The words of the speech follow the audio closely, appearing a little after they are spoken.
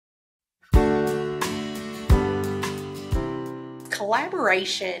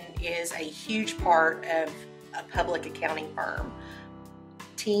Collaboration is a huge part of a public accounting firm.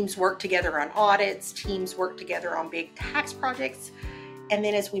 Teams work together on audits, teams work together on big tax projects, and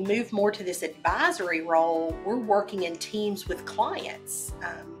then as we move more to this advisory role, we're working in teams with clients.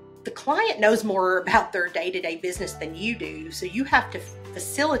 The client knows more about their day-to-day business than you do, so you have to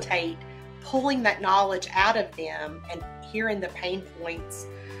facilitate pulling that knowledge out of them and hearing the pain points,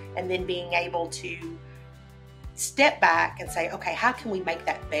 and then being able to step back and say, okay, how can we make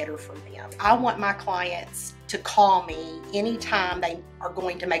that better for them? I want my clients to call me anytime they are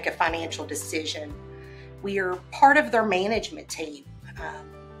going to make a financial decision. We are part of their management team.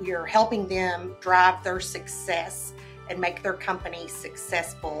 We are helping them drive their success and make their company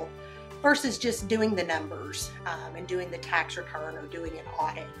successful versus just doing the numbers and doing the tax return or doing an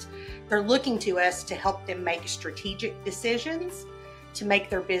audit. They're looking to us to help them make strategic decisions to make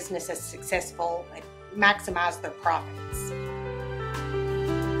their business as successful and maximize their profits.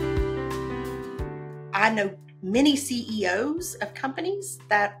 I know many CEOs of companies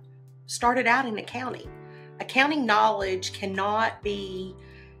that started out in accounting. Accounting knowledge it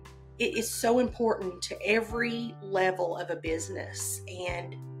is so important to every level of a business,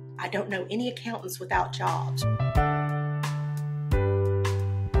 and I don't know any accountants without jobs.